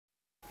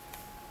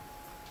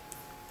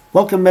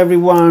Welcome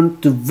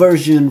everyone to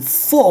version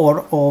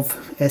 4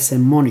 of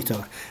SM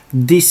Monitor.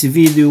 This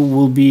video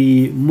will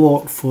be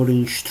more for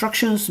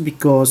instructions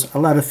because a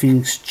lot of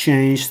things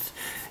changed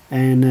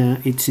and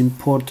it's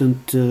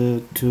important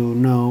to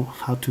know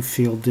how to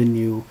fill the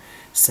new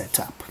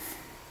setup.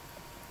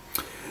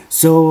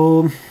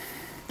 So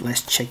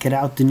let's check it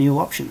out, the new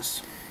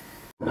options.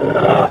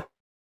 Once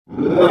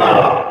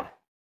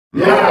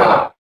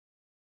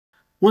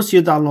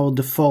you download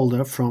the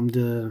folder from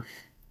the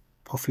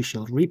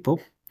official repo,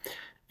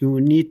 you will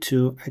need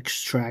to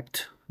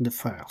extract the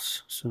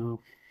files. So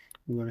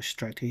I'm going to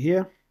extract it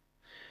here.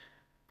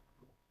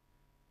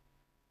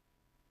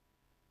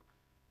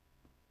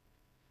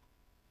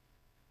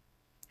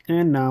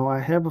 And now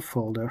I have a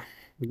folder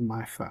with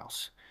my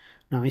files.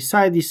 Now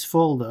inside this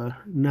folder,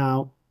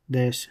 now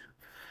there's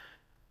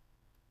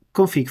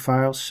config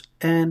files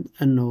and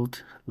a node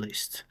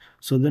list.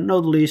 So the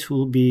node list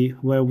will be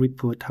where we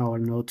put our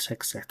nodes,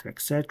 etc,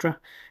 etc,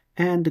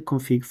 and the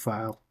config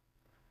file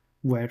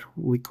where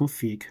we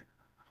config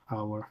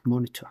our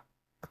monitor.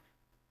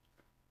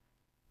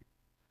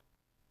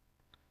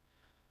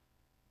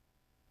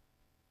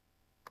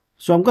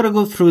 So I'm going to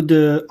go through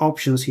the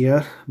options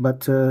here,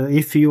 but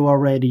if you are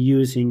already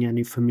using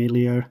any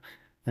familiar,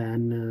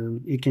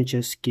 and you can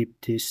just skip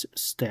this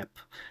step.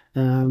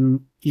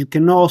 You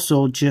can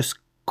also just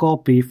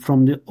copy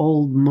from the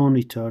old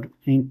monitor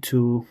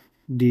into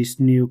this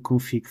new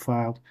config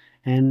file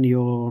and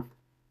your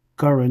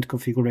current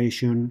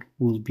configuration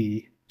will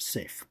be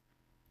safe.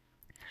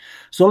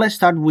 So let's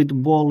start with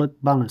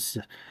wallet balance.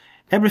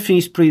 Everything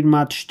is pretty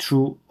much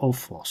true or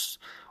false.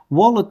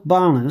 Wallet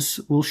balance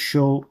will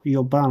show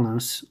your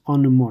balance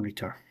on the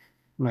monitor,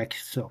 like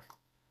so.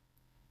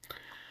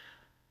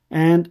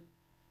 And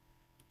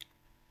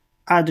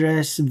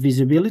address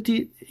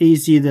visibility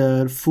is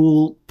either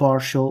full,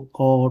 partial,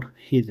 or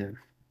hidden.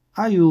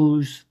 I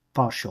use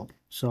partial,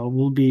 so it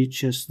will be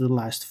just the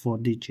last 4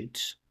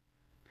 digits.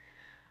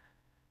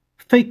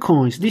 Fake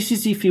coins. This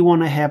is if you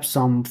want to have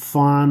some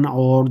fun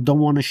or don't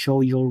want to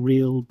show your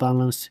real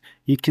balance.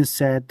 You can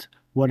set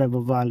whatever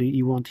value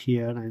you want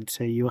here and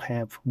say you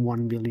have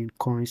 1 million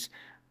coins.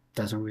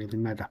 Doesn't really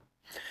matter.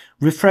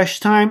 Refresh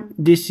time.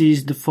 This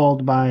is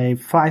default by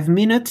 5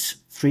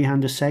 minutes,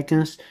 300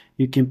 seconds.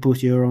 You can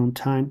put your own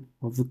time,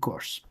 of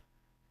course.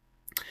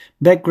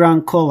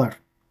 Background color.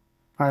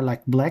 I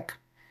like black.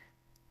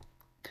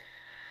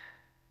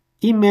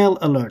 Email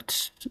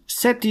alerts.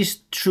 Set this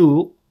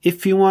true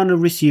if you want to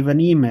receive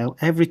an email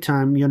every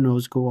time your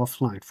nodes go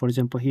offline. For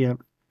example, here,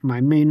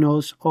 my main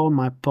nodes or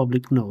my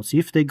public nodes.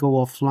 If they go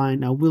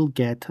offline, I will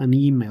get an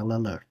email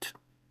alert.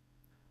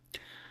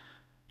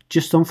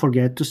 Just don't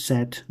forget to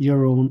set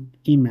your own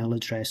email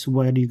address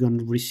where you're going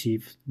to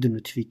receive the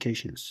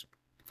notifications.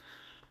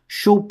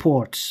 Show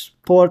ports.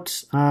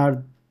 Ports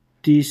are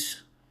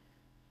these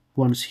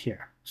ones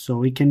here. So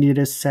we can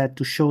either set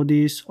to show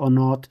this or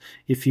not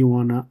if you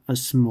want a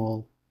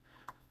small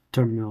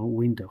terminal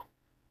window.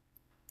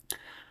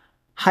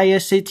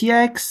 Highest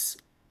ATX,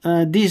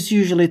 this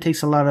usually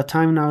takes a lot of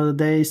time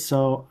nowadays,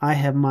 so I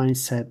have mine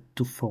set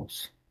to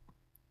false.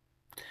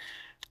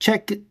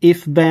 Check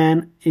if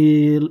ban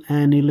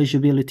and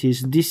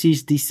eligibilities. This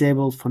is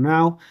disabled for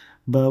now,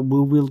 but we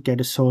will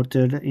get it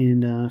sorted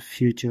in a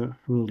future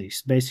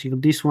release. Basically,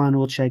 this one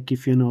will check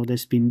if you know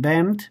that's been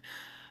banned,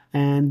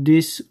 and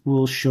this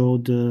will show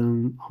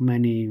how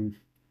many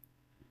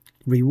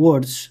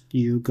rewards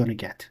you're gonna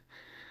get.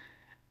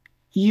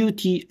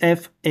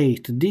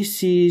 UTF-8,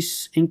 this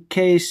is in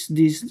case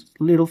these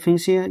little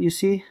things here, you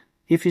see,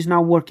 if it's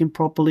not working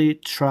properly,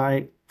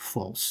 try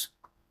false.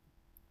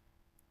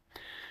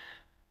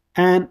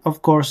 And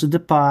of course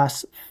the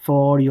path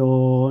for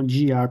your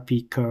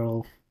grp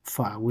curl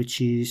file,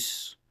 which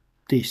is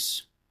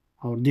this,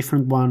 or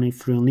different one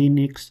if you're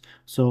Linux,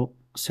 so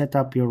set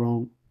up your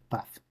own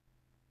path.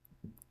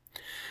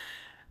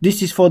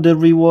 This is for the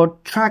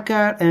reward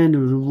tracker, and the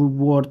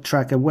reward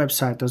tracker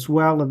website as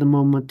well at the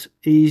moment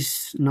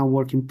is not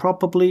working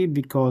properly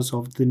because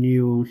of the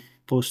new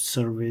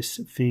post-service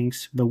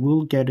things, but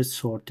we'll get it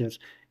sorted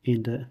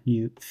in the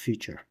new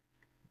future.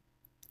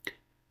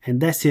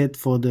 And that's it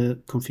for the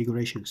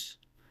configurations.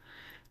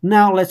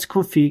 Now let's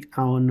configure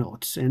our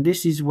nodes, and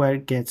this is where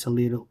it gets a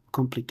little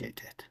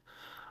complicated.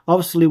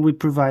 Obviously we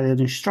provided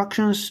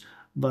instructions,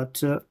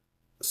 but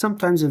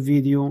sometimes a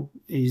video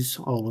is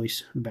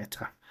always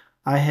better.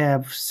 I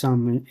have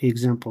some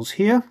examples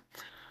here,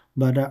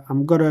 but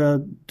I'm gonna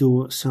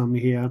do some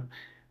here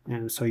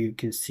and so you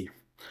can see.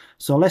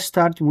 So let's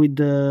start with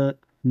the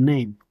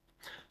name.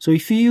 So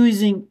if you're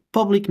using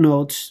public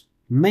nodes,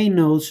 main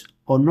nodes,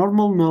 or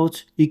normal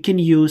nodes, you can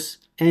use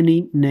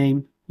any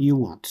name you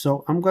want.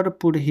 So I'm gonna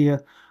put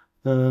here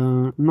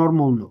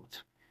normal node,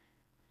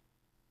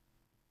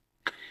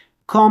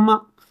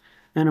 comma,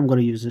 and I'm gonna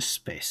use a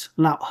space.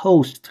 Now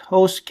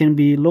host can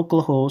be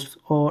localhost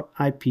or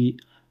IP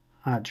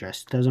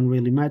address, doesn't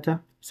really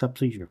matter, it's up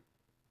to you,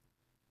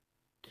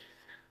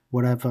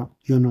 whatever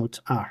your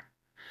nodes are.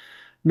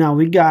 Now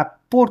we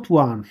got port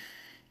 1,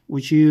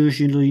 which you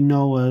usually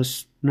know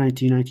as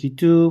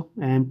 1992,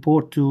 and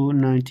port 2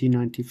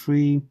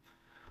 1993,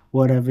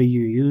 whatever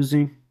you're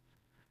using.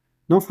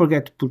 Don't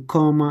forget to put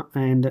comma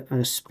and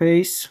a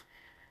space.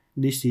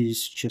 This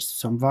is just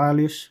some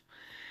values.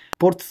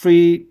 Port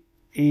 3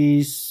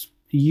 is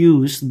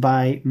used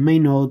by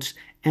main nodes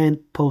and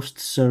post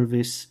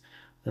service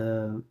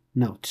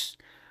nodes.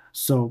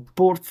 So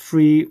port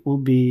 3 will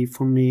be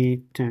for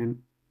me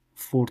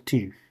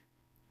 1014,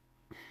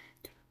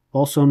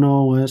 also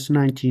known as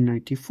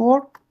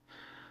 1994,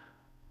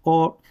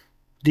 or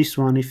this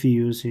one if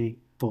you're using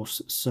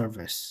post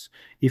service.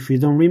 If you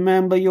don't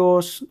remember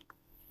yours,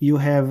 you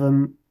have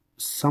them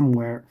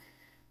somewhere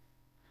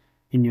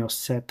in your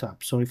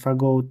setup. So if I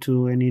go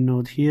to any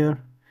node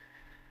here,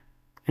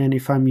 and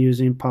if I'm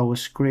using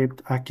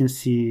PowerScript, I can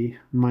see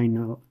my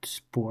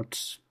nodes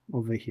ports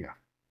over here.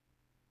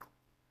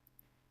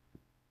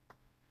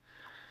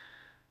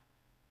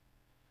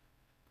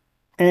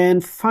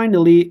 And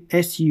finally,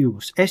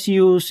 SUs.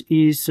 SUs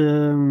is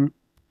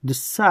the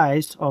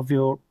size of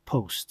your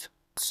post.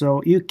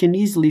 So you can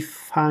easily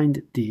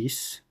find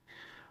this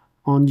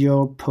on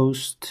your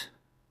post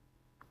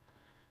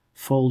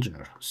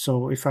folder.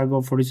 So if I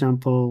go, for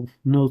example,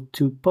 node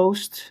 2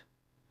 post,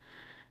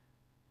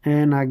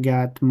 and I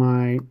got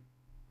my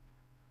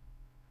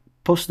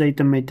post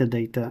data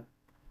metadata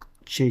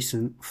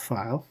JSON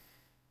file,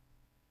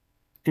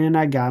 and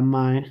I got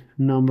my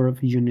number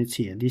of units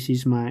here. This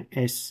is my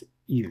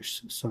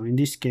SUs. So in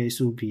this case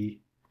it will be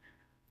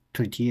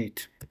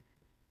 28.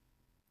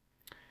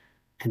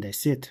 And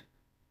that's it.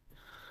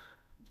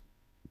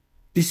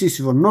 This is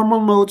for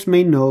normal nodes,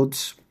 main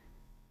nodes,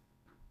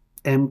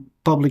 and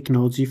public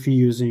nodes if you're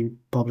using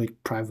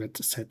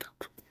public-private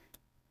setup.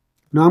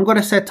 Now I'm going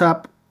to set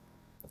up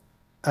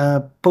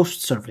a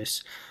post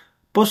service.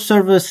 Post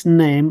service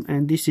name,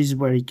 and this is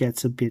where it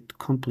gets a bit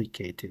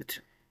complicated.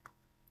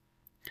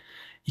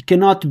 It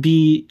cannot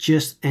be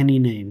just any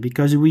name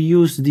because we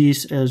use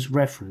this as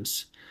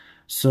reference.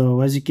 So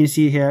as you can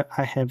see here,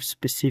 I have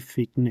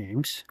specific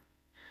names.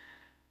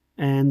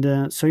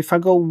 And so if I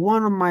go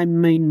one of my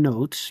main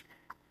nodes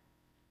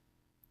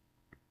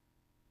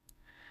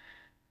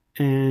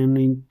and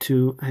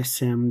into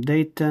SM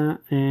data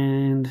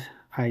and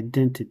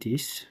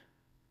identities,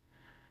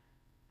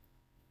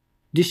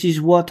 this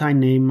is what I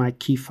name my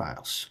key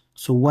files.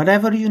 So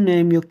whatever you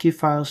name your key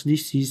files,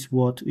 this is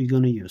what you're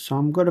going to use. So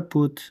I'm going to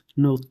put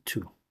node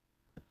 2. I'm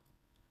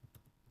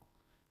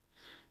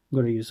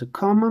going to use a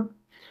comma.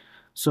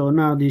 So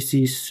now this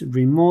is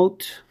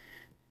remote.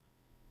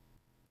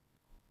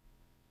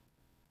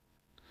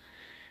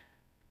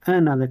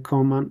 Another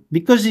command.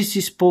 Because this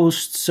is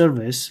post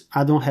service,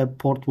 I don't have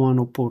port 1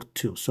 or port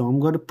 2. So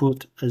I'm going to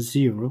put a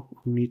 0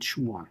 on each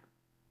one.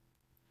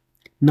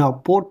 Now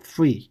port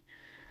 3.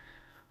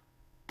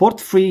 Port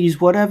 3 is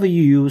whatever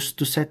you use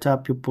to set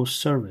up your post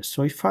service.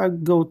 So if I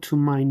go to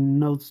my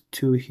node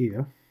 2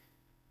 here,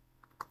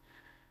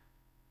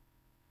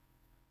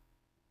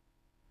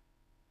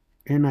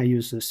 and I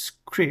use a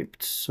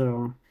script,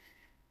 so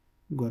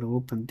I'm going to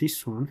open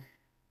this one.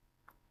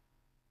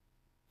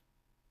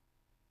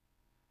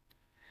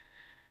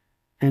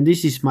 And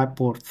this is my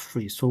port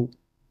 3. So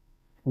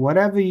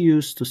whatever you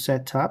use to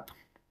set up,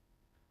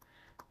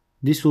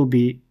 this will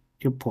be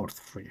your port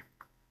 3.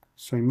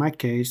 So in my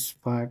case,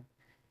 5,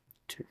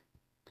 2.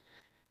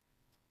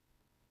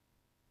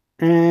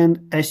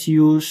 And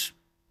SUs,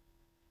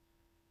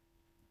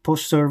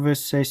 post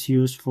service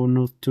SUs for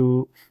node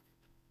 2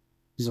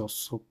 is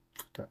also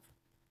that.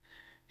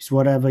 It's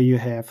whatever you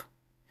have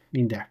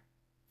in there.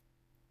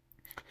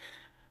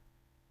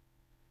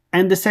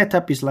 And the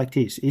setup is like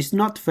this. It's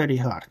not very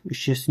hard. You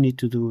just need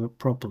to do it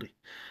properly.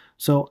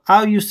 So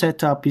how you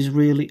set up is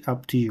really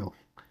up to you.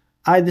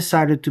 I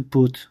decided to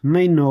put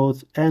main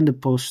node and the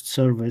post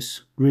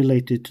service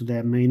related to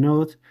that main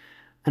node,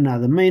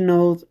 another main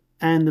node,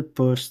 and the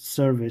post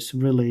service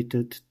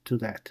related to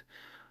that.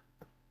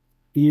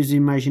 Use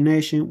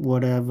imagination,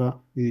 whatever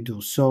you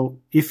do. So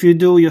if you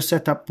do your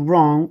setup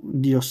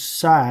wrong, your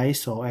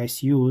size or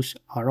SUs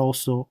are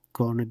also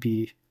going to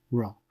be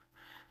wrong.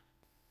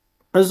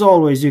 As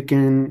always, you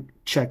can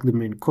check the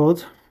main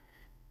code.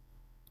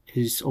 It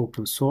is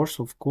open source,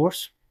 of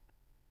course.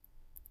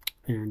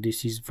 And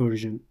this is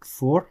version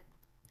 4.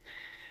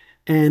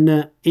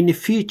 And in the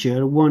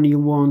future, when you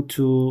want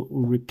to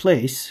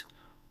replace,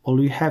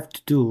 all you have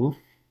to do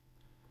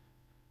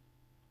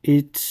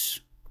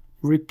is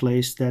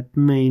replace that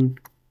main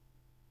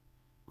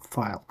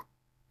file,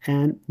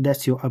 and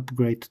that's your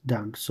upgrade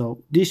done.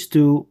 So these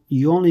two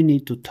you only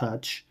need to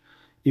touch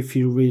if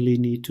you really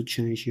need to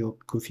change your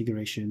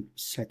configuration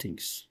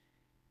settings.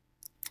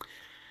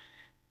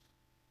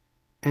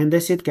 And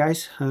that's it,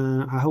 guys.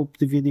 I hope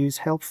the video is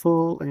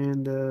helpful,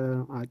 and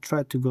I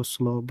tried to go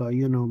slow, but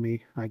you know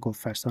me, I go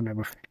fast on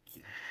everything.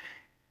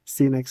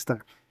 See you next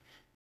time.